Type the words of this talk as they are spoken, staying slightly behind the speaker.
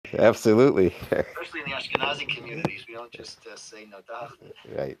Absolutely. Especially in the Ashkenazi communities, we don't just say Nodach.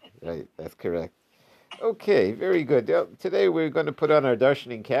 Right, right. That's correct. Okay, very good. Today we're going to put on our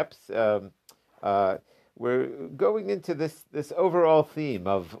darshaning caps. Uh, we're going into this overall theme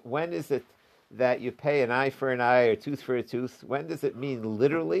of when is it that you pay an eye for an eye or tooth for a tooth? When does it mean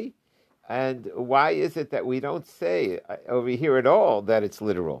literally? And why is it that we don't say over here at all that it's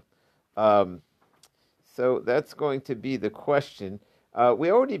literal? Um, so that's going to be the question.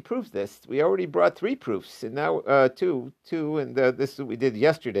 We already proved this. We already brought three proofs, and now two, and this is what we did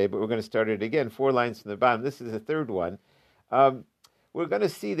yesterday, but we're going to start it again. 4 lines from the bottom. This is the third one. Um, we're going to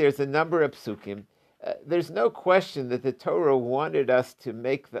see there's a number of psukim. There's no question that the Torah wanted us to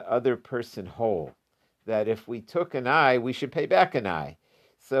make the other person whole. That if we took an eye, we should pay back an eye.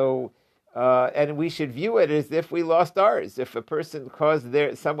 So and we should view it as if we lost ours. If a person caused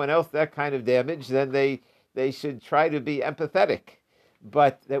someone else that kind of damage, then they should try to be empathetic.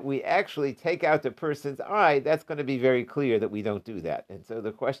 But that we actually take out the person's eye, that's going to be very clear that we don't do that. And so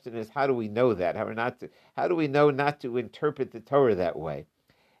the question is, how do we know that? How do we know not to interpret the Torah that way?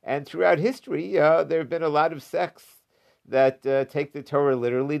 And throughout history, there have been a lot of sects that take the Torah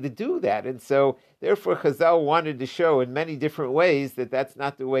literally to do that. And so, therefore, Chazal wanted to show in many different ways that that's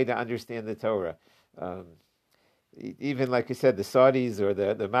not the way to understand the Torah. Um, Even like you said, the Saudis or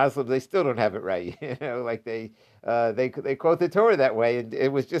the Muslims, they still don't have it right. Like they quote the Torah that way, and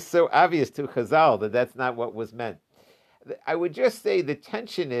it was just so obvious to Chazal that that's not what was meant. I would just say the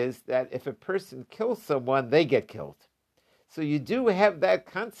tension is that if a person kills someone, they get killed. So you do have that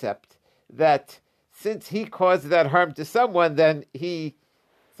concept that since he caused that harm to someone, then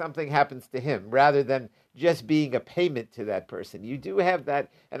something happens to him, rather than just being a payment to that person. You do have that,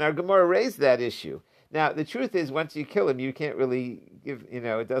 and our Gemara raised that issue. Now, the truth is, once you kill him, you can't really give,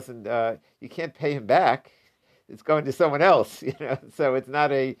 it doesn't, you can't pay him back. It's going to someone else, So it's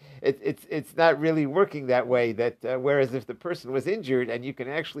not it's not really working that way. That whereas if the person was injured and you can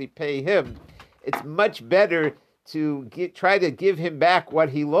actually pay him, it's much better to try to give him back what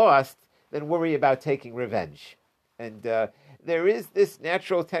he lost than worry about taking revenge. And there is this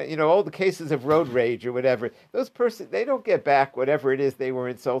natural, all the cases of road rage or whatever, those persons, they don't get back whatever it is they were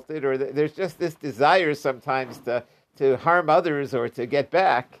insulted, or there's just this desire sometimes to harm others or to get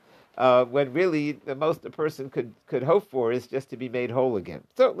back, when really the most a person could hope for is just to be made whole again.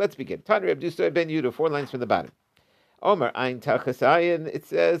 So let's begin. Tanri Abdusoy ben Yudah, 4 lines from the bottom. Omer ein tachas ayin, it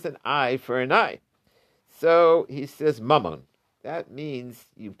says an eye for an eye. So he says mammon. That means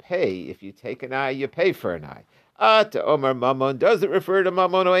you pay. If you take an eye, you pay for an eye. To Omar Mammon, does it refer to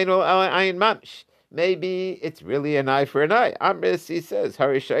Mammon or Ayin Mamsh? Maybe it's really an eye for an eye. Amris, he says,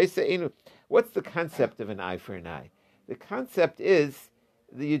 what's the concept of an eye for an eye? The concept is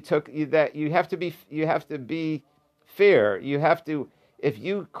that you have to be fair. You have to, if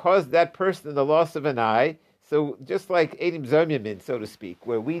you cause that person the loss of an eye, so just like Edim Zomyamin, so to speak,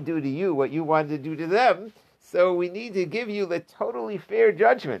 where we do to you what you wanted to do to them, so we need to give you the totally fair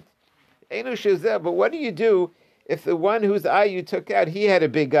judgment. But what do you do if the one whose eye you took out, he had a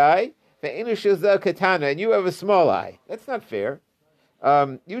big eye, katana, and you have a small eye? That's not fair.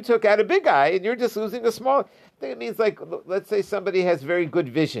 You took out a big eye, and you're just losing a small. I think it means, like, let's say somebody has very good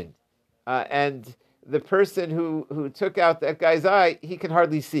vision, and the person who took out that guy's eye, he can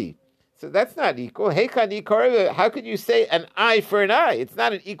hardly see. So that's not equal. How could you say an eye for an eye? It's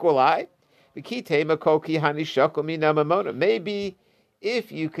not an equal eye. Maybe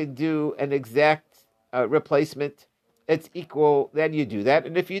if you can do an exact replacement, it's equal, then you do that.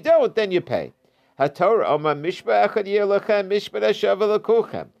 And if you don't, then you pay. That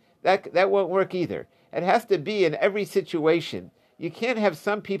won't work either. It has to be in every situation. You can't have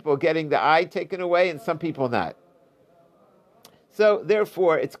some people getting the eye taken away and some people not. So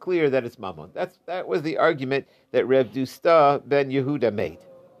therefore, it's clear that it's mammon. That was the argument that Rev Dusta ben Yehuda made.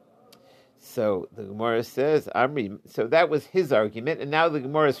 So the Gemara says, Amri, so that was his argument, and now the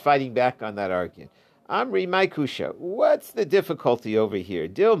Gemara is fighting back on that argument. Amri, my kusha, what's the difficulty over here?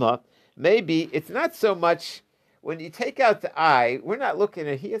 Dilma, maybe it's not so much when you take out the eye, we're not looking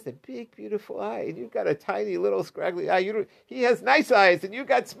at, he has a big, beautiful eye, and you've got a tiny, little, scraggly eye. He has nice eyes, and you've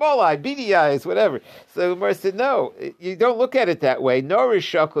got small eye, beady eyes, whatever. So the Gemara said, no, you don't look at it that way. Norish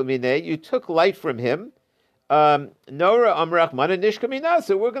shakal mineh, you took light from him. Nora amrachmana nishkamina,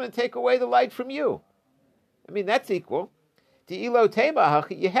 so we're going to take away the light from you. I mean, that's equal. Te'ilo tema,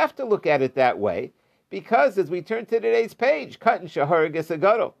 you have to look at it that way, because as we turn to today's page, katan shahar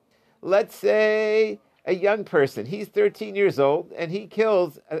gesagadol. Let's say a young person, he's 13 years old, and he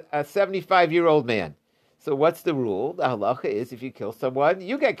kills a 75-year-old man. So what's the rule? The halacha is if you kill someone,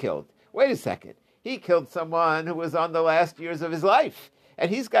 you get killed. Wait a second. He killed someone who was on the last years of his life.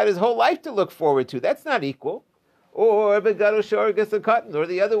 and he's got his whole life to look forward to. That's not equal. Or begadol shorgas a cotton, or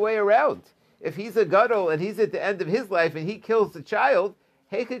the other way around. If he's a gadol and he's at the end of his life and he kills the child,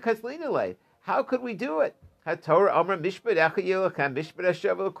 how could we do it? We've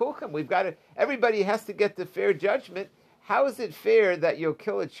got to. Everybody has to get the fair judgment. How is it fair that you'll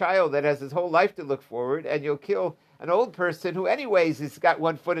kill a child that has his whole life to look forward, and you'll kill an old person who, anyways, has got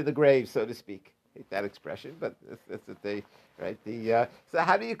one foot in the grave, so to speak? I hate that expression, but that's what they, right? So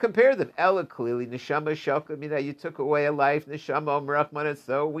how do you compare them? Ella clearly neshama shalka. You took away a life, neshama omrachman,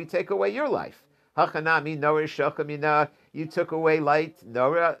 so we take away your life. Hachanami nora shalka. You took away light,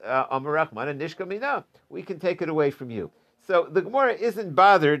 nora omrachman nishka. We can take it away from you. So the Gemara isn't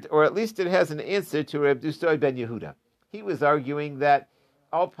bothered, or at least it has an answer to Reb Dustoy ben Yehuda. He was arguing that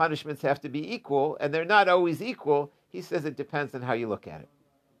all punishments have to be equal, and they're not always equal. He says it depends on how you look at it.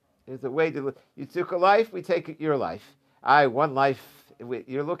 There's a way to look. You took a life, we take your life. One life,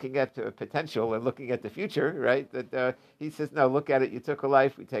 you're looking at the potential and looking at the future, right? That he says, no, look at it. You took a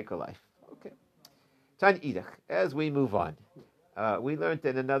life, we take a life. Okay. Tan Idach, as we move on. We learned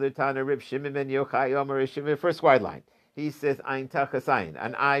in another Tana, Rib Shimon ben Yochai Omer Shimon, first wide line. He says, Ein tachas ein,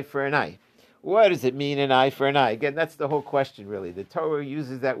 an eye for an eye. What does it mean, an eye for an eye? Again, that's the whole question, really. The Torah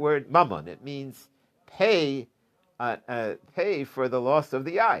uses that word mammon. It means pay for the loss of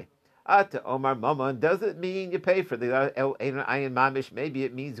the eye. Ata Omar mammon, does it mean you pay for the ayin mamish? Maybe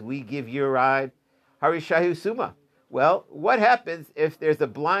it means we give your eye. Harishahu suma. Well, what happens if there's a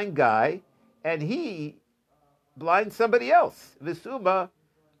blind guy and he blinds somebody else? Visuma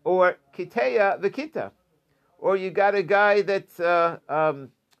or kiteya vikita. Or you got a guy that's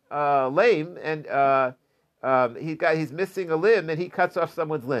lame and he's missing a limb and he cuts off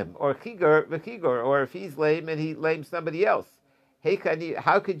someone's limb. Or chigur v'chigur. Or if he's lame and he lames somebody else.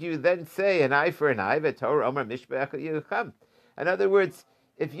 How could you then say an eye for an eye? In other words,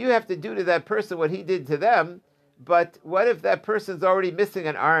 if you have to do to that person what he did to them, but what if that person's already missing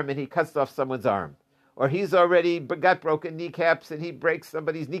an arm and he cuts off someone's arm? Or he's already got broken kneecaps and he breaks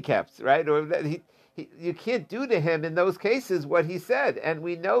somebody's kneecaps, right? Or you can't do to him in those cases what he said. And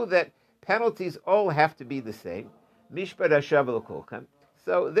we know that penalties all have to be the same.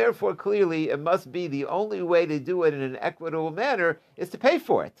 So therefore, clearly, it must be the only way to do it in an equitable manner is to pay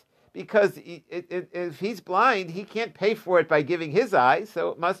for it. Because if he's blind, he can't pay for it by giving his eye, so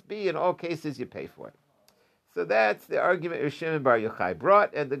it must be in all cases you pay for it. So that's the argument Rav Shimon Bar Yochai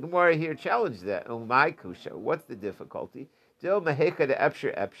brought, and the Gemara here challenged that. Umay kusha, what's the difficulty? Dil mehecha de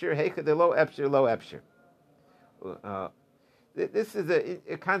epsher epsher, hecha de lo epsher lo epsher. This is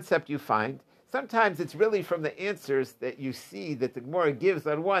a concept you find. Sometimes it's really from the answers that you see that the Gemara gives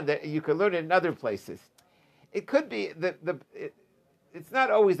on one that you can learn in other places. It could be it's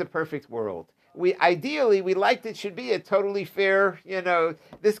not always a perfect world. Ideally we liked it should be a totally fair.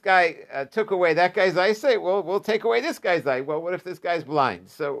 This guy took away that guy's eye. Say, well, we'll take away this guy's eye. Well, what if this guy's blind?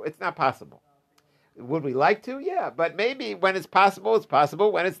 So it's not possible. Would we like to? Yeah, but maybe when it's possible, it's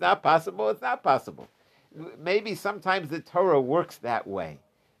possible. When it's not possible, it's not possible. Maybe sometimes the Torah works that way.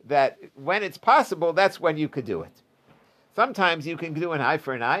 That when it's possible, that's when you could do it. Sometimes you can do an eye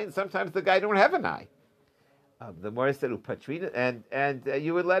for an eye, and sometimes the guy don't have an eye. The Morris said, "Upatrina," and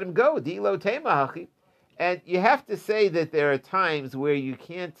you would let him go. Dilo temahachi, and you have to say that there are times where you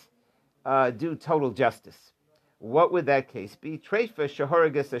can't do total justice. What would that case be? Treifa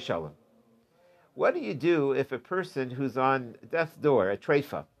shahorigas hashalom. What do you do if a person who's on death's door, a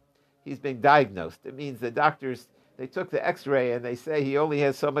treifa, he's being diagnosed? It means the doctors. They took the X-ray and they say he only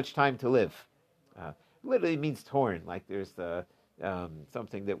has so much time to live. Literally means torn, like there's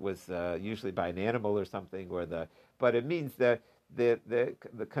something that was usually by an animal or something, but it means the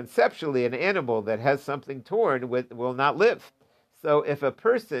conceptually an animal that has something torn will not live. So if a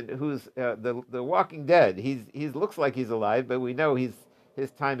person who's the Walking Dead, he looks like he's alive, but we know his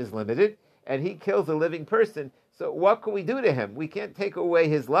time is limited, and he kills a living person. So what can we do to him? We can't take away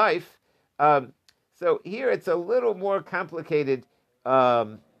his life. So here it's a little more complicated.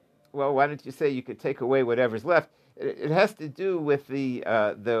 Well, why don't you say you could take away whatever's left? It has to do with the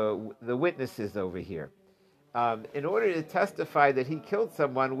witnesses over here. In order to testify that he killed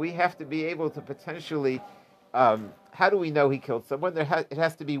someone, we have to be able to potentially. How do we know he killed someone? It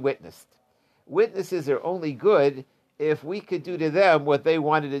has to be witnessed. Witnesses are only good if we could do to them what they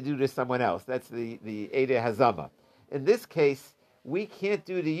wanted to do to someone else. That's the Eda Hazama. In this case, we can't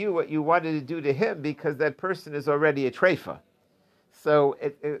do to you what you wanted to do to him because that person is already a treifa. So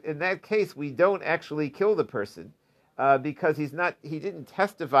in that case, we don't actually kill the person because he didn't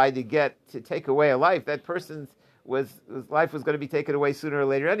testify to take away a life. That person's life was going to be taken away sooner or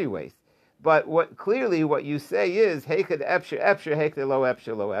later anyways. But what you say is hekad epsher epsher hekad lo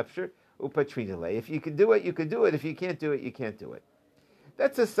epsher upatrinale. If you can do it, you can do it. If you can't do it, you can't do it.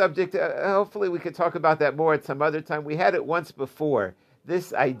 That's a subject. Hopefully, we could talk about that more at some other time. We had it once before.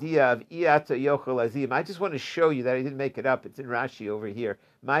 This idea of iata yochel azim. I just want to show you that I didn't make it up. It's in Rashi over here.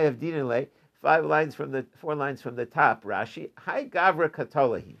 Mayav dinale. 4 lines from the top. Rashi. Hi gavra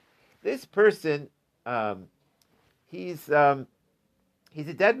katolahi. This person, he's a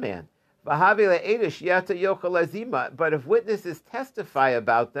dead man. But if witnesses testify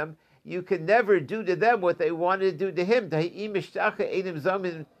about them, you can never do to them what they wanted to do to him.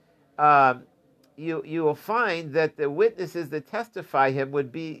 You will find that the witnesses that testify him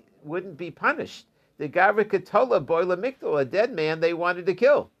wouldn't be punished. The Gavra Katola Boila Mikdal, a dead man they wanted to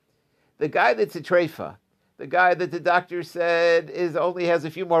kill. The guy that's a treifa, the guy that the doctor said only has a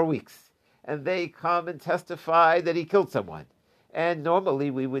few more weeks, and they come and testify that he killed someone. And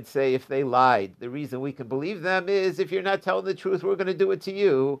normally we would say if they lied, the reason we can believe them is if you're not telling the truth, we're going to do it to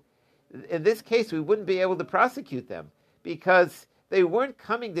you. In this case, we wouldn't be able to prosecute them because they weren't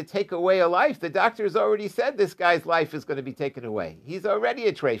coming to take away a life. The doctors already said this guy's life is going to be taken away. He's already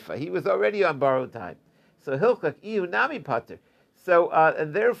a treifa. He was already on borrowed time. So hilchak iu nami pater. So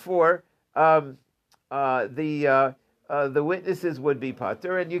and therefore the witnesses would be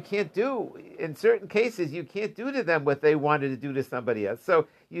pater, and you can't do, in certain cases, you can't do to them what they wanted to do to somebody else. So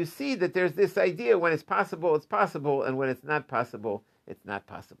you see that there's this idea when it's possible, and when it's not possible, it's not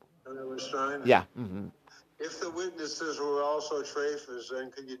possible. Yeah. Mm-hmm. If the witnesses were also treifas,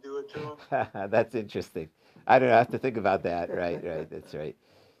 then could you do it to them? That's interesting. I don't know. I have to think about that. Right. That's right.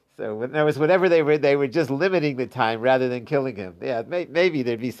 So whenever they were just limiting the time rather than killing him. Yeah, maybe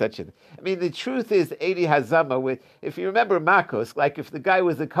there'd be such a. I mean, the truth is, Edi Hazama. If you remember Makos, like if the guy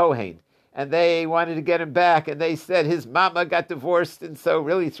was a Kohen and they wanted to get him back, and they said his mama got divorced, and so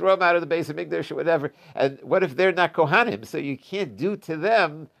really throw him out of the base of Mikdash or whatever. And what if they're not Kohanim? So you can't do to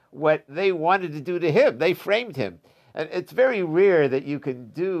them what they wanted to do to him. They framed him, and it's very rare that you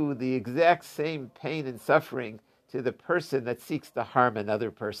can do the exact same pain and suffering to the person that seeks to harm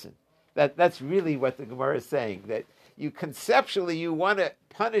another person. That's really what the Gemara is saying, that you conceptually, you want to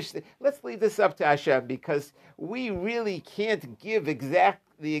punish. Let's leave this up to Hashem, because we really can't give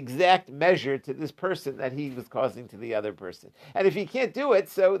the exact measure to this person that he was causing to the other person. And if he can't do it,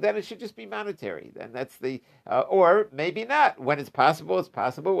 so then it should just be monetary. Then that's or maybe not. When it's possible, it's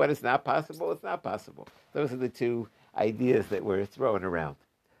possible. When it's not possible, it's not possible. Those are the two ideas that we're throwing around.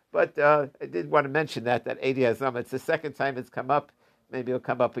 But I did want to mention that Edi Hazama, it's the second time it's come up. Maybe it'll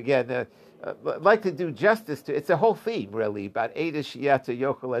come up again. I'd like to do justice to it's a whole theme, really, about Edi Shiyata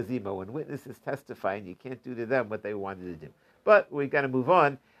Yochel Azima. When witnesses testify and you can't do to them what they wanted to do. But we've got to move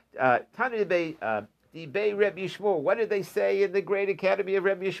on. Tana Dibei Reb Yishmael. What did they say in the Great Academy of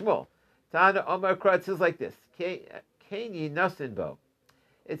Reb Yishmael? Tana Omar Krat says like this. Kenyi Nasinbo.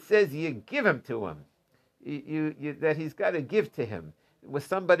 It says you give him to him. You that he's got to give to him. With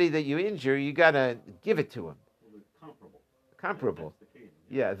somebody that you injure, you got to give it to him. Comparable.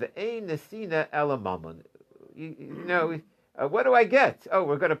 Yeah, the ein nesina elamamun. What do I get? Oh,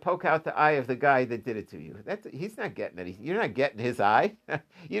 we're going to poke out the eye of the guy that did it to you. He's not getting it. You're not getting his eye.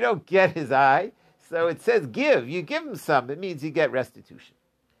 You don't get his eye. So it says give. You give him some. It means you get restitution.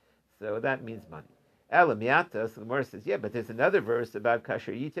 So that means money. Elamiata, so the Gemara says, yeah, but there's another verse about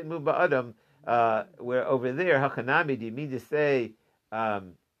kasher yitin mu ba'adam, where over there, hachanami, do you mean to say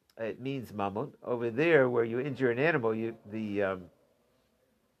it means mammon? Over there, where you injure an animal,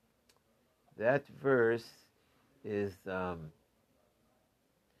 that verse is that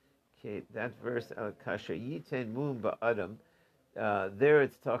verse kasher yiten mum ba'adam. There,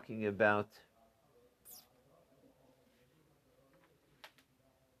 it's talking about.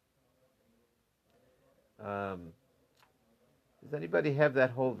 Does anybody have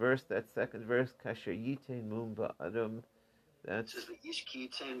that whole verse? That second verse, kasher yiten mum ba'adam. That's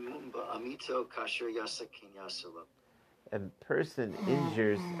a person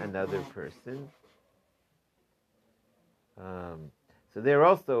injures another person. So there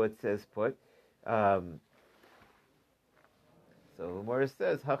also it says put. So where it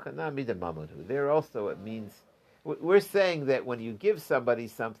says hachanami de mamonhu, there also it means. We're saying that when you give somebody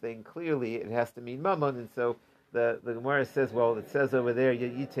something, clearly it has to mean mammon, and so the Gemara says, well, it says over there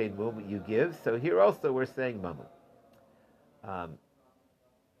yitain mum, you give. So here also we're saying mammon.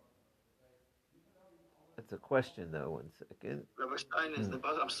 That's a question, though. 1 second. Rabbi Stein is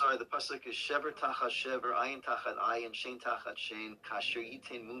I'm sorry. The pasuk is shever tachat shever, ayin tachat ayin, shein tachat shein, kasher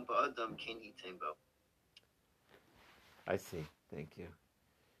yitain mum ba'adam, ken yitain bo. I see. Thank you.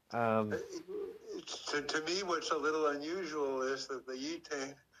 To me, what's a little unusual is that the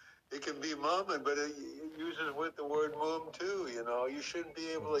yitain It can be mumming, but it uses with the word mum too. You shouldn't be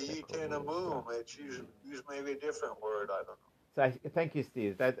able to yitain a mum. It's use maybe a different word. I don't know. So thank you,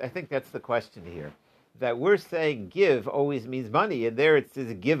 Steve. I think that's the question here. That we're saying give always means money, and there it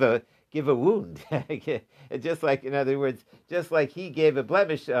says give a wound. Just like, in other words, just like he gave a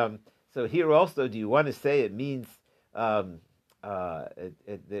blemish. So here also, do you want to say it means you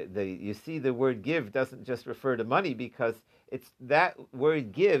see the word give doesn't just refer to money, because it's that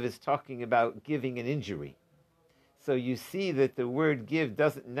word give is talking about giving an injury. So you see that the word give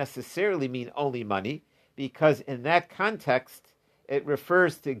doesn't necessarily mean only money, because in that context, it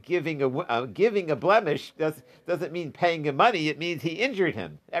refers to giving a blemish. Doesn't mean paying him money. It means he injured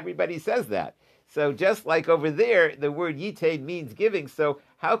him. Everybody says that. So just like over there, the word yitain means giving. So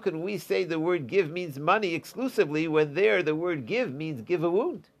how can we say the word give means money exclusively when there the word give means give a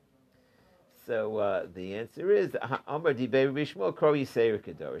wound? So the answer is Amar Dibei Rishmo Kro Yiseir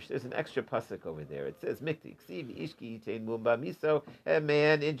Kadosh. There's an extra pasuk over there. It says Mikti Ksiv Ishki Yitain Mumba Miso. A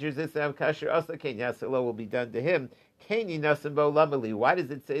man injures this Kasher Asa Ken Yasalo will be done to him. Keni Nasambo Lamali. Why does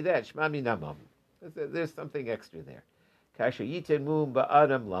it say that? Shmami Namam. There's something extra there. Kasher Yitain Mumba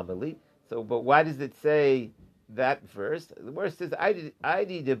Adam Lamali. So, but why does it say that verse? The verse says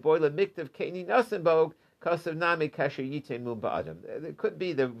Idi de Boila Miktav Keni Nasambo. It could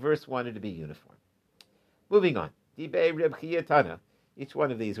be the verse wanted to be uniform. Moving on. Each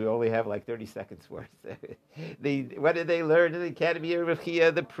one of these we only have like 30 seconds worth. What did they learn in the Academy of Reb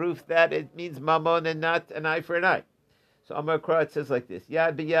Chia? The proof that it means mammon and not an eye for an eye. So Amar Kra, it says like this.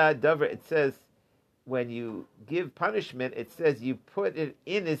 Yad b'yad davar. It says when you give punishment, it says you put it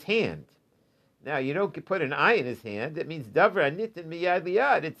in his hand. Now, you don't put an eye in his hand. It means davar anitin miyad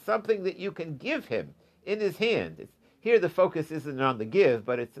liyad. It's something that you can give him in his hand. Here the focus isn't on the give,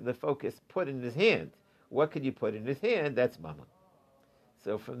 but it's the focus put in his hand. What can you put in his hand? That's mammon.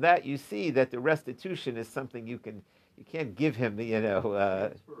 So from that you see that the restitution is something you can't give him,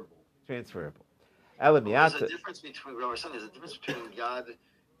 transferable. There's a difference between yad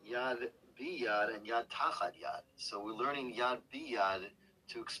biyad and yad tachat yad. So we're learning yad biyad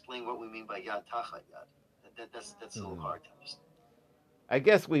to explain what we mean by yad tachat yad. That's a little hard to understand. I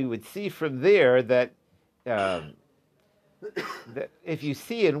guess we would see from there that that if you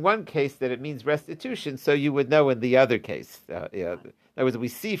see in one case that it means restitution, so you would know in the other case. In other words, we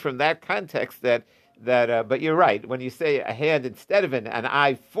see from that context that but you're right. When you say a hand instead of an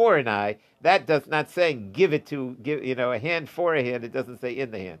eye for an eye, that does not saying give a hand for a hand. It doesn't say in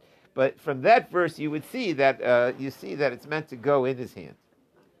the hand. But from that verse, you would see that it's meant to go in his hand.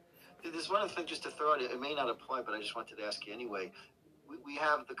 There's one other thing just to throw out. It may not apply, but I just wanted to ask you anyway. We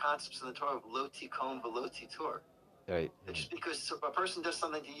have the concepts in the Torah of lo tikom v'lo titor. Right. Just because a person does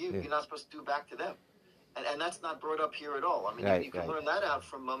something to you, you're not supposed to do back to them. And that's not brought up here at all. I mean, you can learn that out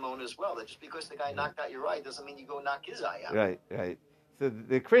from Mammon as well. That just because the guy knocked out your eye doesn't mean you go knock his eye out. Right. So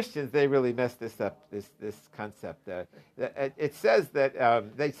the Christians, they really messed this up, this concept. It says that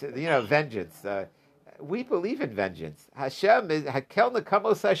they say, vengeance. We believe in vengeance. Hashem is Hakel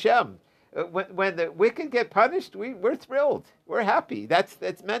Nekamos Hashem. When the wicked get punished, we're thrilled. We're happy. That's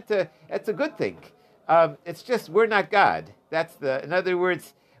a good thing. It's just we're not God. In other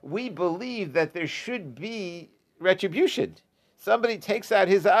words, we believe that there should be retribution. Somebody takes out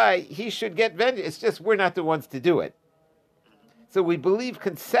his eye, he should get vengeance. It's just we're not the ones to do it. So we believe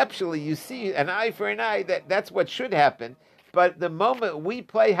conceptually, you see, an eye for an eye, that's what should happen. But the moment we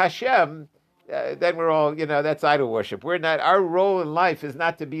play Hashem, then we're all, that's idol worship. Our role in life is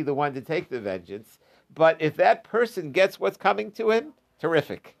not to be the one to take the vengeance. But if that person gets what's coming to him,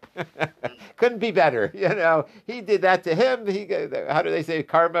 terrific. Couldn't be better. He did that to him. How do they say,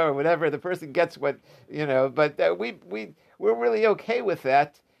 karma or whatever? The person gets what, but we're really okay with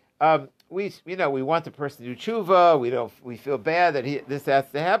that. We want the person to do tshuva. We feel bad that this has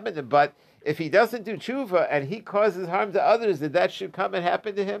to happen. But if he doesn't do tshuva and he causes harm to others, that should come and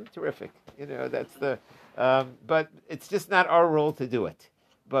happen to him. Terrific. That's but it's just not our role to do it.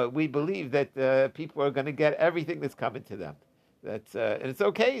 But we believe that people are going to get everything that's coming to them. And it's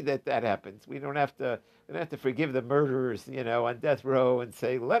okay that happens. We don't have to forgive the murderers, on death row and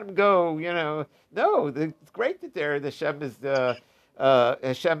say let them go. No, it's great that Hashem is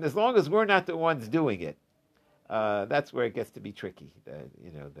Hashem, as long as we're not the ones doing it. That's where it gets to be tricky.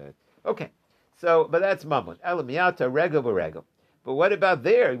 Okay. So, but that's mammon. Elamiyata regel b'regel. But what about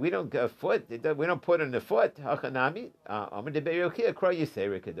there? We don't foot. We don't put on the foot. Hachanami.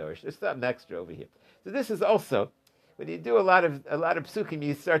 There's something extra over here. So this is also when you do a lot of psukim,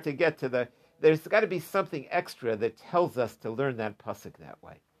 you start to get to there's got to be something extra that tells us to learn that pasuk that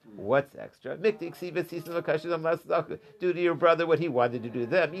way. What's extra? Do to your brother what he wanted to do to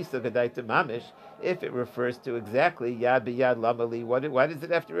them. If it refers to exactly yad b'yad lamali, why does it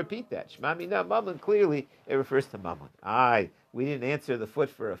have to repeat that? Shmami no mammon, clearly it refers to mammon. We didn't answer the foot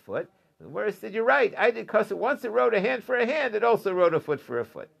for a foot. The Gemara said, you're right. I did because once it wrote a hand for a hand, it also wrote a foot for a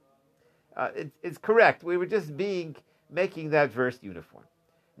foot. It's correct. We were just making that verse uniform.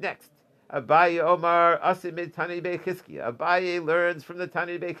 Next. Abaye Omar Asimid Tani Bechizkiya. Abaye learns from the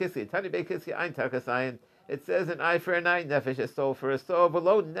Tani Bechizkiya. Tani Bechizkiya Ein Takas Ayin. It says an eye for an eye, nefesh a soul for a soul.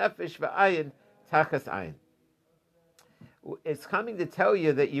 Below nefesh v'ayin takas ayin. It's coming to tell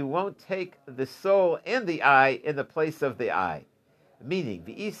you that you won't take the soul and the eye in the place of the eye. Meaning,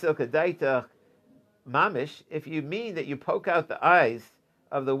 v'isil kadaita mamish. If you mean that you poke out the eyes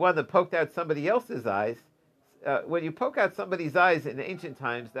of the one that poked out somebody else's eyes. When you poke out somebody's eyes in ancient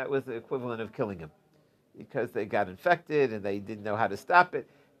times, that was the equivalent of killing him, because they got infected and they didn't know how to stop it.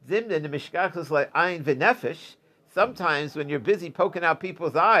 Zimna mishkachos like ayin v'nefesh. Sometimes when you're busy poking out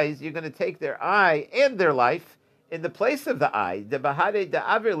people's eyes, you're going to take their eye and their life in the place of the eye. By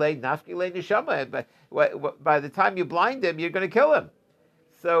the time you blind him, you're going to kill him.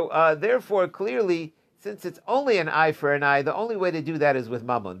 So therefore, clearly, since it's only an eye for an eye, the only way to do that is with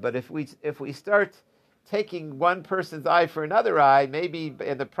mammon. But if we start taking one person's eye for another eye, maybe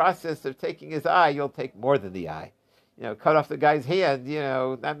in the process of taking his eye, you'll take more than the eye. Cut off the guy's hand,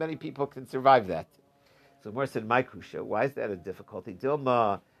 not many people can survive that. So Mor said, my kusha, why is that a difficulty?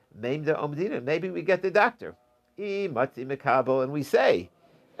 Dilma, meimda omdina, maybe we get the doctor. Matzi mekabel, and we say,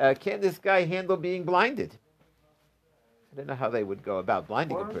 can this guy handle being blinded? I don't know how they would go about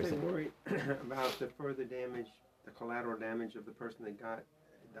blinding a person. Why aren't they worried about the further damage, the collateral damage of the person that got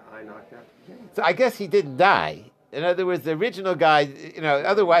the eye knocked out? So I guess he didn't die. In other words, the original guy,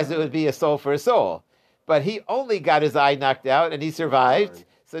 otherwise it would be a soul for a soul. But he only got his eye knocked out and he survived.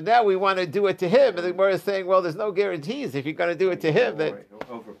 So now we want to do it to him. And the Gemara is saying, well, there's no guarantees. If you're going to do it to him, then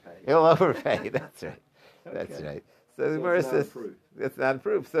he'll overpay. He'll overpay. That's right. That's Okay. right. So the Gemara says, that's not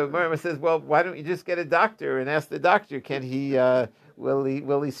proof. So the Gemara says, well, why don't you just get a doctor and ask the doctor, can he,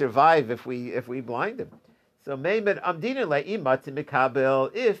 will he survive if we blind him? So Meimed Amdina Le'imat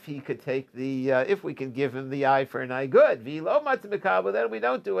Mikabel, if he could take if we can give him the eye for an eye, good. V'lo Mat Mikabel, then we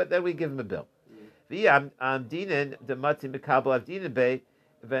don't do it, then we give him a bill. Amdinin the Mat Mikabel Avdinin Bey.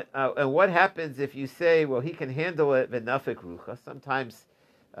 And what happens if you say, well, he can handle it v'nafik rucha? Sometimes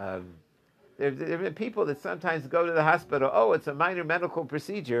there have been people that sometimes go to the hospital. Oh, it's a minor medical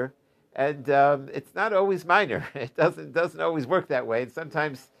procedure, and it's not always minor. It doesn't always work that way. And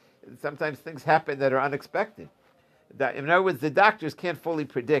sometimes things happen that are unexpected. In other words, the doctors can't fully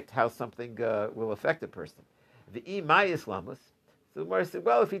predict how something will affect a person. The Islamus. So the Gemara said,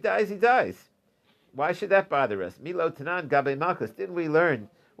 well, if he dies, he dies. Why should that bother us? Milo Tanan Gabe Malchus. Didn't we learn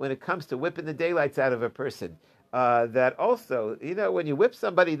when it comes to whipping the daylights out of a person that also, when you whip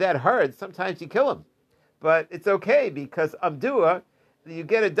somebody that hard, sometimes you kill him. But it's okay because Amdua, you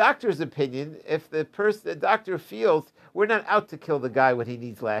get a doctor's opinion. If the doctor feels we're not out to kill the guy when he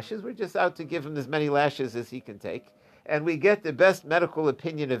needs lashes, we're just out to give him as many lashes as he can take, and we get the best medical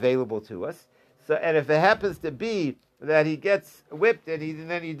opinion available to us. So, and if it happens to be that he gets whipped and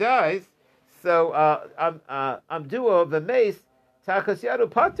then he dies, so Amdua the mace takas yadu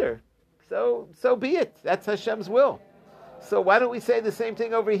pater. So be it. That's Hashem's will. So why don't we say the same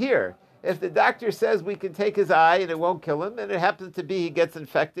thing over here? If the doctor says we can take his eye and it won't kill him, and it happens to be he gets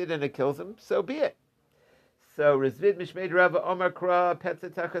infected and it kills him, so be it. So Rizvid Mishmeid Rava Omar Kra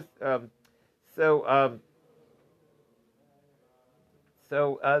Petza Takas.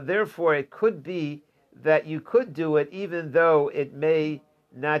 Therefore, it could be that you could do it even though it may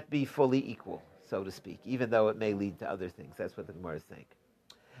not be fully equal, so to speak, even though it may lead to other things. That's what the Gemara is saying.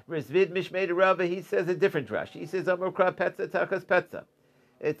 Rizvid Mishmeid Rava, he says a different drush. He says Omar Kra Petza Takas Petza.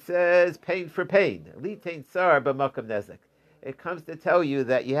 It says pain for pain. Litain tsar b'makam nezek. It comes to tell you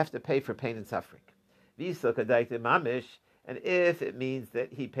that you have to pay for pain and suffering. V'yisel kadaita mamish, and if it means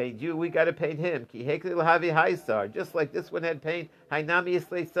that he paid you, we got to pay him. Ki hekli l'havi haisar. Just like this one had pain, hainami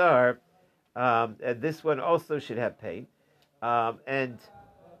yislei tsar, and this one also should have pain. And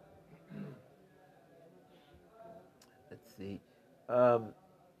let's see.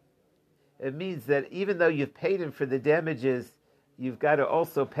 It means that even though you've paid him for the damages, you've got to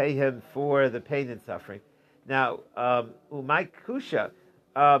also pay him for the pain and suffering. Now, umay kusha,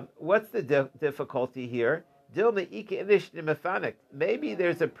 what's the difficulty here? Maybe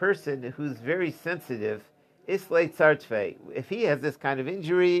there's a person who's very sensitive. If he has this kind of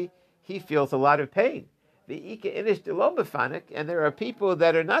injury, he feels a lot of pain. And there are people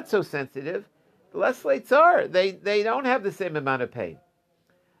that are not so sensitive. Less leitzar, they don't have the same amount of pain.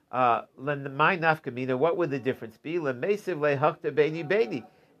 My nafkamina, what would the difference be? Lemesiv lehakta beni beni,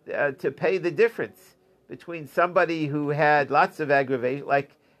 to pay the difference between somebody who had lots of aggravation,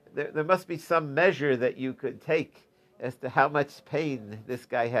 like there must be some measure that you could take as to how much pain this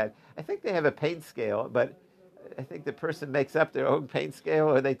guy had. I think they have a pain scale, but I think the person makes up their own pain scale,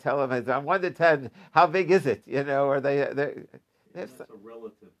 or they tell them, on 1 to 10, how big is it? Or they have That's a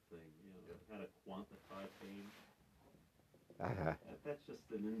relative thing. How to quantify pain. That's just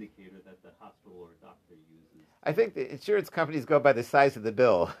an indicator that the hospital or doctor uses. I think the insurance companies go by the size of the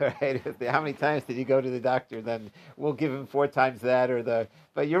bill, right? How many times did you go to the doctor? Then we'll give him 4 times that,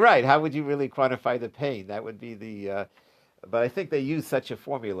 But you're right. How would you really quantify the pain? That would be the. But I think they use such a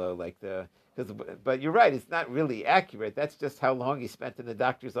formula But you're right. It's not really accurate. That's just how long he spent in the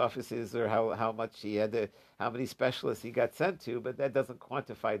doctor's offices, or how much he had to, how many specialists he got sent to. But that doesn't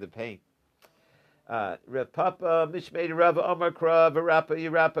quantify the pain. Rav Papa Mishmei Rav Omar Krav Arapa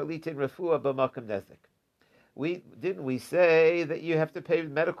Yirapa Litin Rafua B'Makam Nezek. We say that you have to pay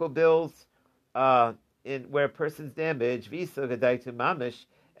medical bills in where a person's damaged, visa gadaitu mamish,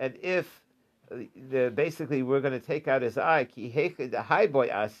 and if basically we're going to take out his eye, ki hechid high boy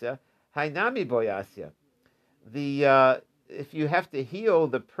asya, high nami boy asya. If you have to heal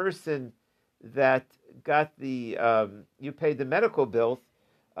the person that got you paid the medical bills,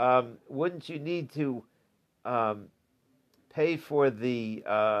 wouldn't you need to pay for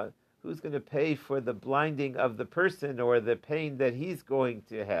who's going to pay for the blinding of the person or the pain that he's going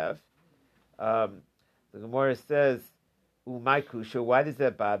to have? The Gemara says, "Umaikusha." Why does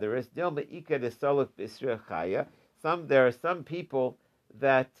that bother us? There are some people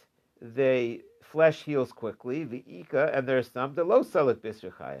that flesh heals quickly, and there are some that lo saluk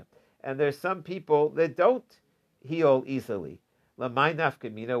b'srechaya, and there's some people that don't heal easily.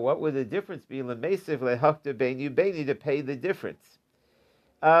 What would the difference be? To pay the difference.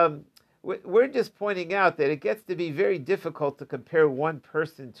 We're just pointing out that it gets to be very difficult to compare one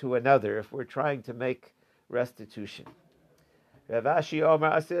person to another if we're trying to make restitution. Rav Ashi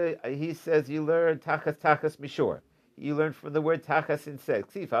Omar, he says you learn tachas mishor. You learn from the word tachas instead.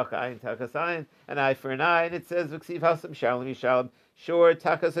 Ksiv ha'chayin tachas ayin, an eye for an eye, and it says ksiv hasam shalom yishalom. Sure,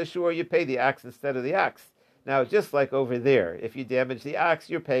 tachas ashur, you pay the axe instead of the axe. Now, just like over there, if you damage the ox,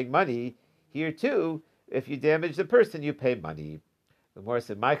 you're paying money. Here too, if you damage the person, you pay money. The Gemara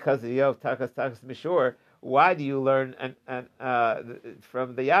said, "My chaziyov takas mishor." Why do you learn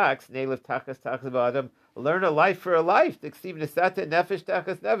from the ox? Nelev takas ba'adam. Learn a life for a life. Nesata nefesh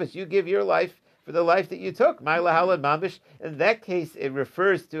takas nefesh. You give your life for the life that you took. My lahalan mamish. In that case, it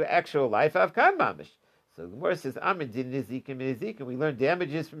refers to actual life. Avkan mamish. So the Gemara says, "Amin din nizikim nizikim." We learn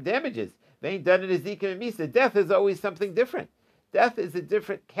damages from damages. Vein done in nizikim and misa. Death is always something different. Death is a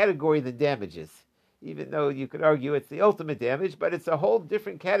different category than damages. Even though you could argue it's the ultimate damage, but it's a whole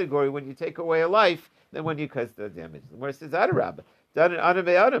different category when you take away a life than when you cause the damage. The Gemara says, "Adarabba, done in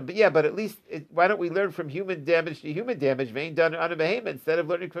adam." But yeah, but at least why don't we learn from human damage to human damage? Vein done in adam instead of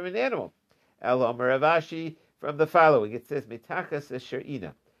learning from an animal. El Omer Ravashi from the following. It says, "Mitachas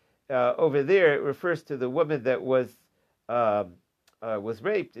esherina." Over there, it refers to the woman that was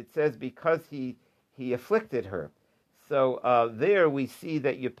raped. It says because he afflicted her. So there we see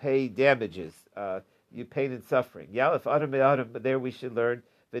that you pay damages, you pain and suffering. Yalef adam adam, but there we should learn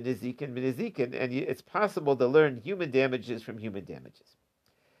v'nizikin, and it's possible to learn human damages from human damages.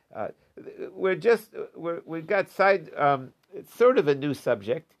 We've got it's sort of a new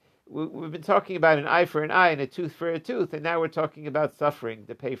subject. We've been talking about an eye for an eye and a tooth for a tooth, and now we're talking about suffering,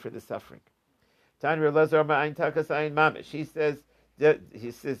 to pay for the suffering. Tanra Lazar ma'ayin takas ayin mamish. He says,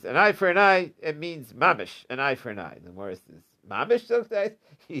 an eye for an eye, it means mamish, an eye for an eye. The Morris says, mamish, so that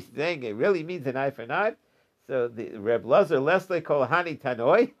he's saying it really means an eye for an eye. So the Reb Lazar Leslie called Hani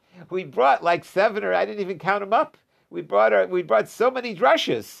Tanoi. We brought like 7, or I didn't even count them up. We brought so many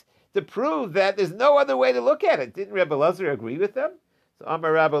drushes to prove that there's no other way to look at it. Didn't Reb Lazar agree with them? So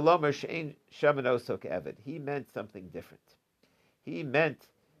Amar Rabba Lomer Shein Shamanosok Eved. He meant something different. He meant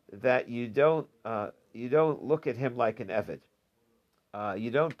that you don't look at him like an Eved.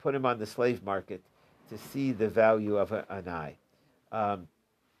 You don't put him on the slave market to see the value of an eye.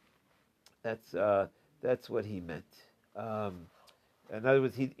 That's what he meant. In other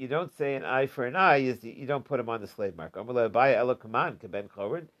words, you don't say an eye for an eye. You don't put him on the slave market.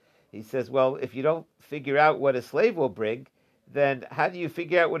 He says, well, if you don't figure out what a slave will bring, then how do you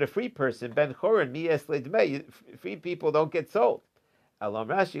figure out what a free person? Ben chorin miyes ledmei. Free people don't get sold. Alam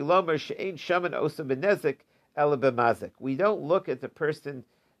Rashi lomer she'ein shaman osa benezik ela b'mazik. We don't look at the person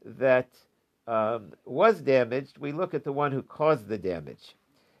that was damaged. We look at the one who caused the damage.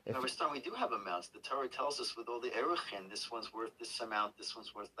 We do have amounts. The Torah tells us with all the eruchin, this one's worth this amount, this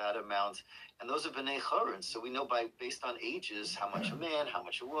one's worth that amount, and those are b'nei chorin. So we know based on ages how much a man, how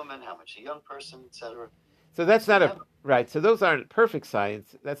much a woman, how much a young person, etc. So that's not a right. So those aren't perfect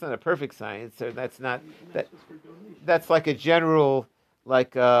science. That's not a perfect science, or that's not that. That's like a general,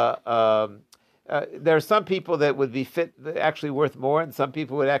 like there are some people that would be actually worth more, and some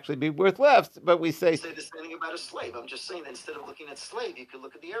people would actually be worth less. But we say the same thing about a slave. I'm just saying that instead of looking at slave, you could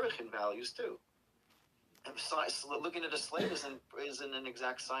look at the eruchin values too. And looking at a slave isn't an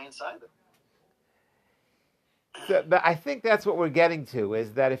exact science either. So, but I think that's what we're getting to,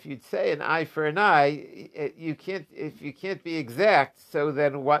 is that if you'd say an eye for an eye, you can't. If you can't be exact, so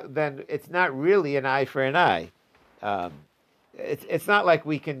then what? Then it's not really an eye for an eye. It's not like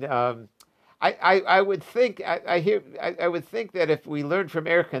we can. I would think I would think that if we learned from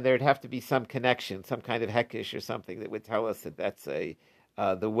Erkan, there'd have to be some connection, some kind of hekish or something that would tell us that that's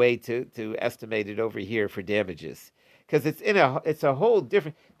the way to estimate it over here for damages. Because it's a whole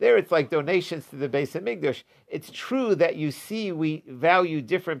different. There, it's like donations to the Beis Hamikdash. It's true that you see we value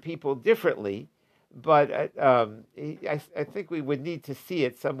different people differently, but I think we would need to see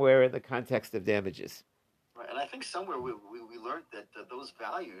it somewhere in the context of damages. Right, and I think somewhere we learned that those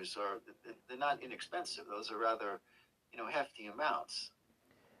values they're not inexpensive. Those are rather, hefty amounts.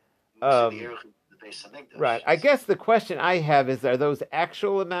 Right. I guess the question I have is: are those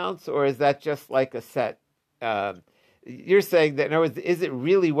actual amounts, or is that just like a set? You're saying that, in other words, is it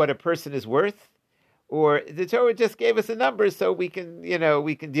really what a person is worth, or the Torah just gave us a number so we can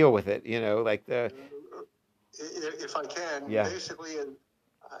deal with it? Like the. If I can, basically,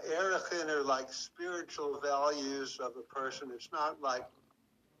 erichin are like spiritual values of a person. It's not like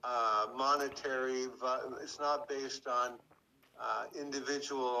monetary. It's not based on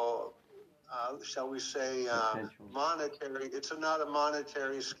individual. Shall we say monetary? It's not a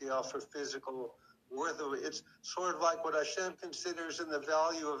monetary scale for physical worth of it. It's sort of like what Hashem considers in the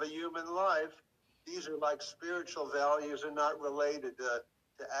value of a human life. These are like spiritual values and not related to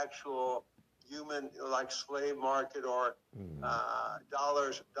actual human, like slave market or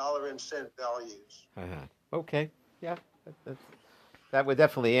dollar and cent values. Okay, yeah, that would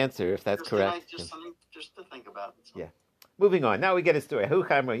definitely answer if that's correct. Something just to think about. Yeah. Moving on. Now we get a story.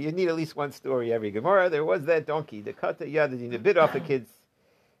 You need at least one story every Gemara. There was that donkey, the kata yadadina, bit off a kid's,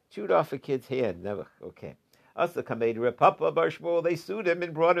 chewed off a kid's hand. Never. Okay. Asa kamei Papa Bar Shmuel. They sued him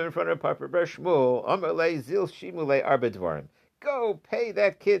and brought him in front of Papa Bar Shmuel. Amalei zil shimule arbedvarim. Go pay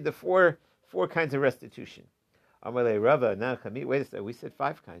that kid the four kinds of restitution. Amalei Rava Nachami. Wait a second. We said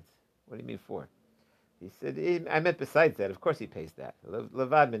 5 kinds. What do you mean 4? He said, I meant besides that. Of course he pays that.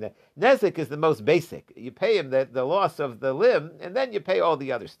 Levad min Nezik is the most basic. You pay him the loss of the limb, and then you pay all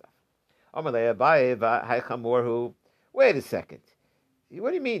the other stuff. Amalei Abaye v'haychamorhu. Wait a second. What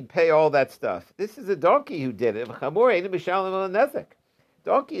do you mean pay all that stuff? This is a donkey who did it.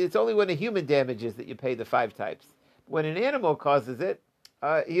 Donkey, it's only when a human damages that you pay the 5 types. When an animal causes it,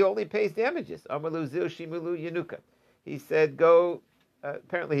 he only pays damages. Amalu zil shimulu yanuka. He said, go.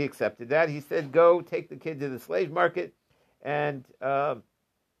 Apparently he accepted that. He said, go take the kid to the slave market and zil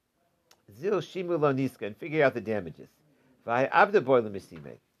shimulo niska and figure out the damages.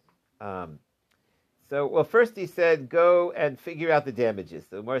 So, first he said, go and figure out the damages.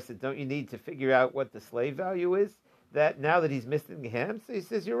 The Gemara said, don't you need to figure out what the slave value is? That now that he's missing him? So he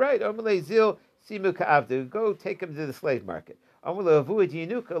says, you're right. Amalei zil simu ka'avdu. Go take him to the slave market. Amalei avuad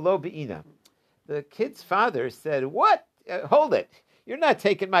yinuka lo be'ina. The kid's father said, what? Hold it. You're not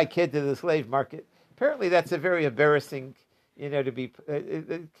taking my kid to the slave market. Apparently that's a very embarrassing, to be,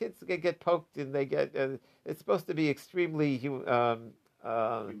 the kids get poked and they get, it's supposed to be extremely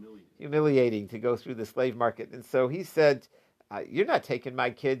humiliating to go through the slave market. And so he said, you're not taking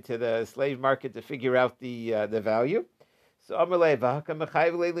my kid to the slave market to figure out the value. So Amalei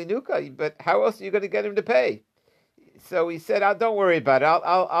but how else are you going to get him to pay? So he said, don't worry about it.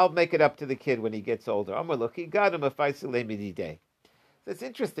 I'll make it up to the kid when he gets older. Look, he got him a faisal day. So it's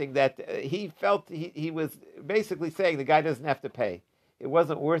interesting that he felt he was basically saying the guy doesn't have to pay. It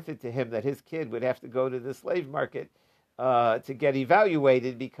wasn't worth it to him that his kid would have to go to the slave market to get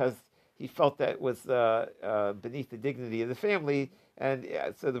evaluated because he felt that was beneath the dignity of the family. And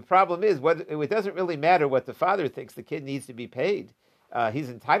so the problem is, it doesn't really matter what the father thinks. The kid needs to be paid.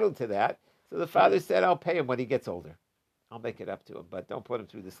 He's entitled to that. So the father said, I'll pay him when he gets older. I'll make it up to him, but don't put him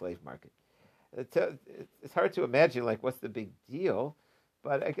through the slave market. It's hard to imagine, like, what's the big deal?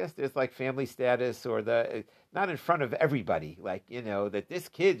 But I guess there's like family status or not in front of everybody, like, that this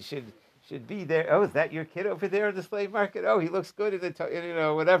kid should be there. Oh, is that your kid over there in the slave market? Oh, he looks good in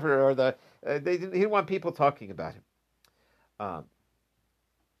the, whatever. Or he didn't want people talking about him.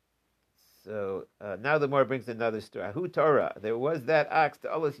 So now the Gemara brings another story. Hu Torah, there was that ox to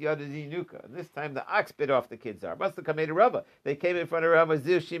Olas Yadadinuka, and this time the ox bit off the kid's arm. Must have come to Rava. They came in front of Rava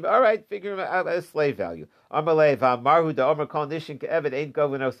Zilshim. All right, figure out a slave value. Amalei Marhu da Omer Kol Nishin Ke'eved Ain't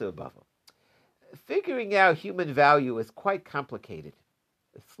Govanosu Bava. Figuring out human value is quite complicated.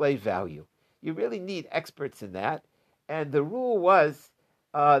 Slave value. You really need experts in that. And the rule was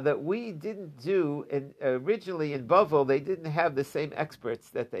that we didn't do, originally in Bavel, they didn't have the same experts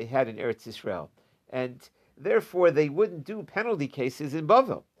that they had in Eretz Yisrael. And therefore, they wouldn't do penalty cases in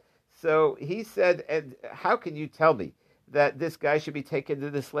Bavel. So he said, and how can you tell me that this guy should be taken to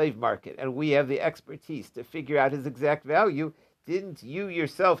the slave market and we have the expertise to figure out his exact value? Didn't you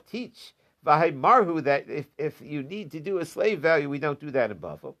yourself teach Vahai Marhu that if you need to do a slave value, we don't do that in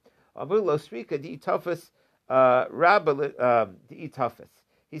Bavel? Amulo Srika di Tofas Rabba di Tofas.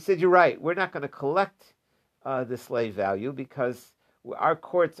 He said, you're right, we're not going to collect the slave value because our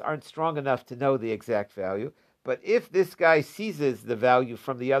courts aren't strong enough to know the exact value. But if this guy seizes the value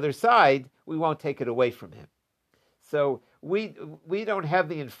from the other side, we won't take it away from him. So we don't have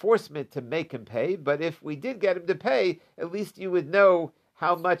the enforcement to make him pay, but if we did get him to pay, at least you would know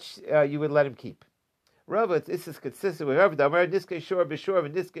how much you would let him keep. Rava, this is consistent with Rava.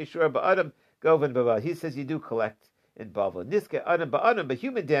 He says you do collect in Bava. Niske adam ba'adam, but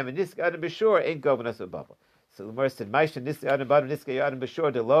human damage, niske adam b'shor ain't governess of Bava. So the Gemara said, Maisha niske adam ba'adam, niske adam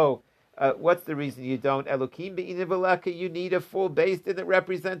b'shor delo. What's the reason you don't? Elokim be'inin v'laka, you need a full base that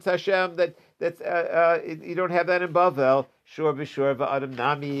represents Hashem. That's you don't have that in Bavel. Shor b'shor v'adam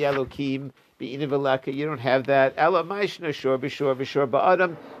nami Elokim be'inin v'laka. You don't have that. Ela Maishna shor b'shor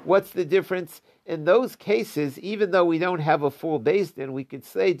ba'adam. What's the difference? In those cases, even though we don't have a full base, then we could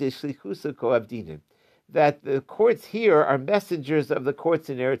say Deshlichusa koavdinim, that the courts here are messengers of the courts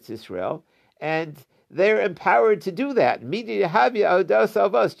in Eretz Yisrael, and they're empowered to do that.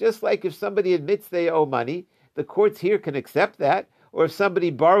 Just like if somebody admits they owe money, the courts here can accept that, or if somebody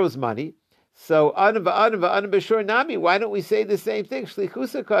borrows money. So, why don't we say the same thing?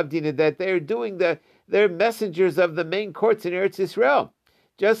 That they're messengers of the main courts in Eretz Yisrael,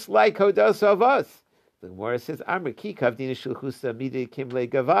 just like Hodas of us. The Gemara says, when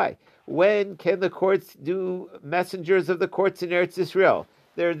can the courts do messengers of the courts in Eretz Yisrael?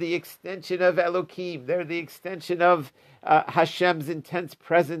 They're the extension of Elokim. They're the extension of Hashem's intense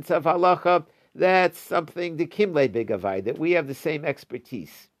presence of halacha. That's something the Kimle Begavai, that we have the same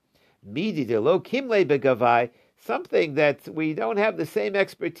expertise. Midi de lo Kimle Begavai, something that we don't have the same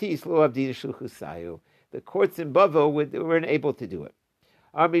expertise. Lo Avdina Shulchusayu. The courts in Bavel weren't able to do it.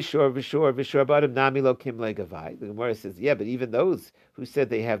 The Gemara says, yeah, but even those who said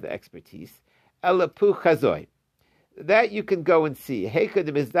they have the expertise, that you can go and see.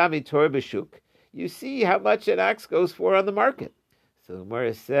 You see how much an ox goes for on the market. So the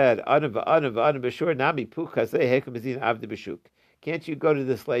Gemara said, can't you go to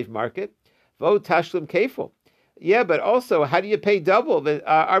the slave market? Yeah, but also, how do you pay double? The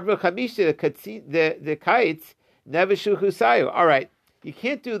kites, all right. You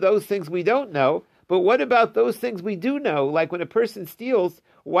can't do those things we don't know, but what about those things we do know? Like when a person steals,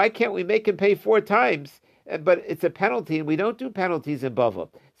 why can't we make him pay 4 times? But it's a penalty, and we don't do penalties in Bava.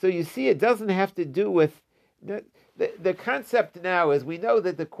 So you see, it doesn't have to do with... The concept now is we know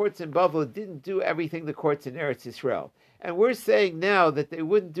that the courts in Bava didn't do everything the courts in Eretz Yisrael. And we're saying now that they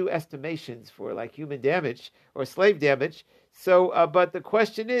wouldn't do estimations for like human damage or slave damage. So, but the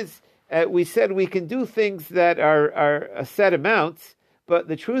question is, we said we can do things that are set amounts, but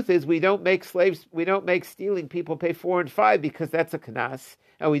the truth is, we don't make stealing people pay 4 and 5 because that's a kanas,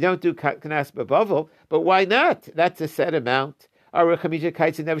 and we don't do kanas bebavel. But why not? That's a set amount. The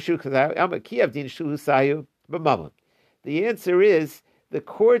answer is the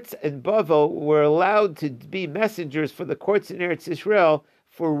courts in Bavel were allowed to be messengers for the courts in Eretz Yisrael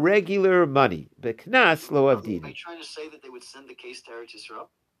for regular money. Beknas lo avdini. Are you trying to say that they would send the case to Eretz Yisrael?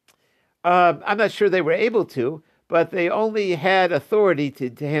 I'm not sure they were able to, but they only had authority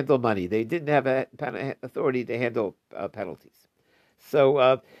to handle money. They didn't have authority to handle penalties.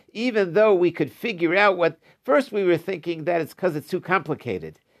 So even though we could figure out first we were thinking that it's because it's too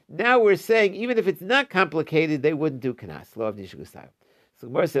complicated. Now we're saying even if it's not complicated, they wouldn't do kanas. Lo avdi shugusayim. So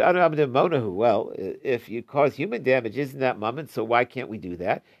Gemara said, well, if you cause human damage, isn't that mammon? So why can't we do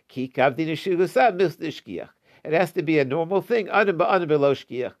that? It has to be a normal thing.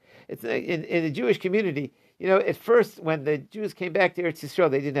 It's in the Jewish community, at first when the Jews came back to Eretz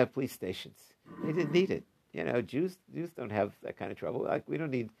Yisrael, they didn't have police stations. They didn't need it. Jews don't have that kind of trouble. Like we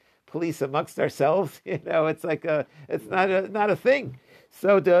don't need police amongst ourselves. It's like it's not a thing.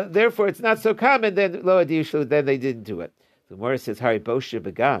 So therefore, it's not so common. Then lo adishu, then they didn't do it. The Gemara says, Hari Bosha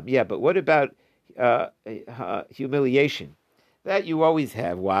Begam. Yeah, but what about humiliation? That you always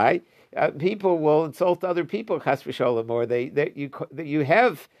have. Why? People will insult other people, chas v'sholem, or you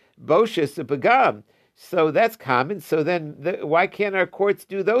have Boshas Begam. So that's common. So then why can't our courts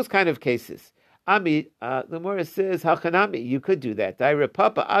do those kind of cases? The Gemara says, Hachanami, you could do that.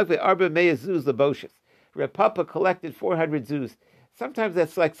 Repapa agve arba meya zuz leboshes. Repapa collected 400 zuz. Sometimes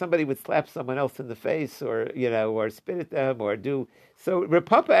that's like somebody would slap someone else in the face, or spit at them, or do. So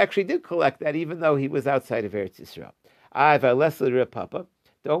Repapa actually did collect that, even though he was outside of Eretz Yisrael. Repapa.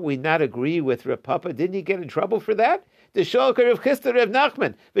 Don't we not agree with Repapa? Didn't he get in trouble for that? The Sholker of Chista Rev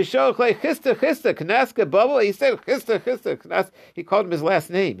Nachman. V'Sholchle Chista Knaska Bava. He said Chista Knas. He called him his last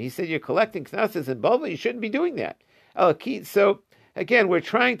name. He said, you're collecting Knasas in Bava. You shouldn't be doing that. So again, we're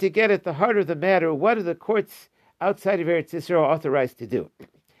trying to get at the heart of the matter. What are the courts outside of Eretz Yisrael authorized to do?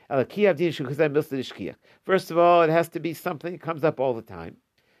 First of all, it has to be something that comes up all the time.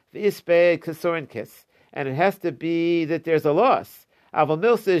 And it has to be that there's a loss. A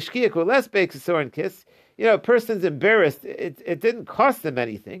person's embarrassed. It didn't cost them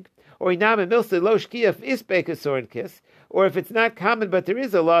anything. Or if it's not common, but there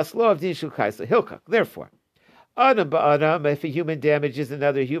is a loss, law of din shel kaisa, hilchak. Therefore, adam ba'adam, if a human damages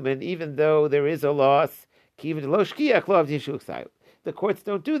another human, even though there is a loss, even lo shkiach, law of din shel kaisa. The courts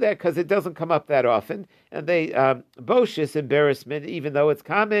don't do that because it doesn't come up that often, and they boshis embarrassment, even though it's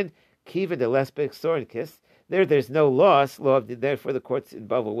common. Kiva de lesbek sorenkis. There's no loss. Therefore, the courts in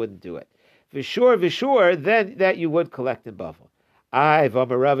Bava wouldn't do it. V'shur, then that you would collect in Bava.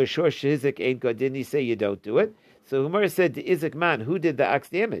 V'amarav v'shur shehizik ain't good. Didn't he say you don't do it? So Umar said to Izik man, who did the ox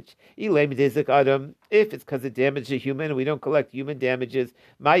damage? Ilem Izik Adam. If it's because it damaged a human, and we don't collect human damages,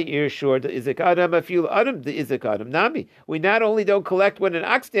 my ear sure the Izik Adam. If you Adam the Izik Adam Nami, we not only don't collect when an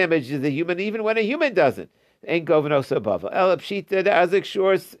ox damages a human, even when a human doesn't. Ain't govanosa bava. Elapshita the Azik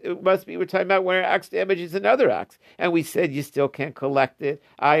shores must be. We're talking about when an ox damages another ox, and we said you still can't collect it.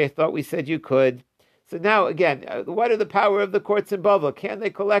 I thought we said you could. So now again, what are the power of the courts in Bava? Can they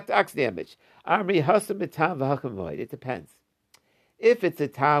collect ox damage? It depends. If it's a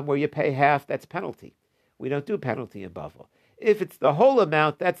time where you pay half, that's penalty. We don't do penalty in Bava. If it's the whole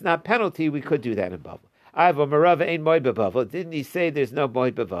amount, that's not penalty. We could do that in Bava. Didn't he say there's no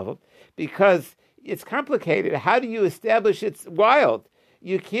moed b'Bava? Because it's complicated. How do you establish it's wild?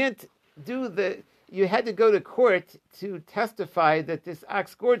 You can't do you had to go to court to testify that this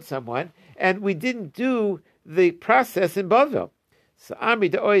ox gored someone, and we didn't do the process in Bavel. So Amri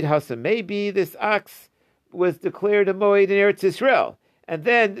de Oid Hasa, maybe this ox was declared a Moed in Eretz Yisrael, and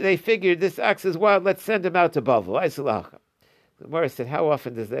then they figured this ox is wild, let's send him out to Bavel. The Gemara said, how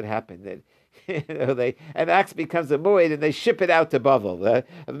often does that happen? That an ox becomes a moed and they ship it out to Bavel.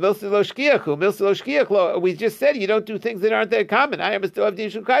 We just said you don't do things that aren't that common. I am still have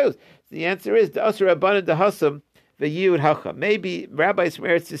dishul kayos. The answer is the asur abanan dehasam v'yud hacha. Maybe rabbis from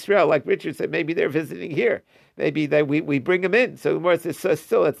Eretz Yisrael, like Richard said, maybe they're visiting here. Maybe we bring them in. So the Gemara says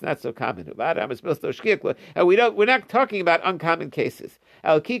still it's not so common. And we're not talking about uncommon cases.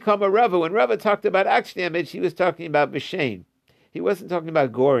 Al ki kamma Rava. When Rava talked about ox damage, he was talking about b'shein. He wasn't talking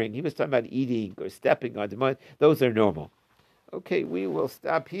about goring. He was talking about eating or stepping on the. Those are normal. Okay, we will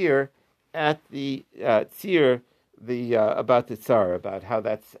stop here at the tzir, about the tsar, about how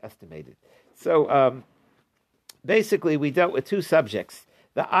that's estimated. So basically, we dealt with two subjects: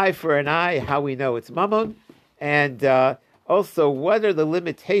 the eye for an eye, how we know it's mammon, and also what are the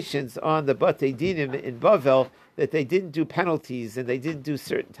limitations on the batei dinim in Bavel that they didn't do penalties and they didn't do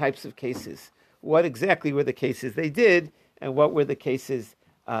certain types of cases. What exactly were the cases they did? And what were the cases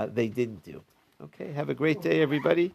they didn't do? Okay, have a great day, everybody.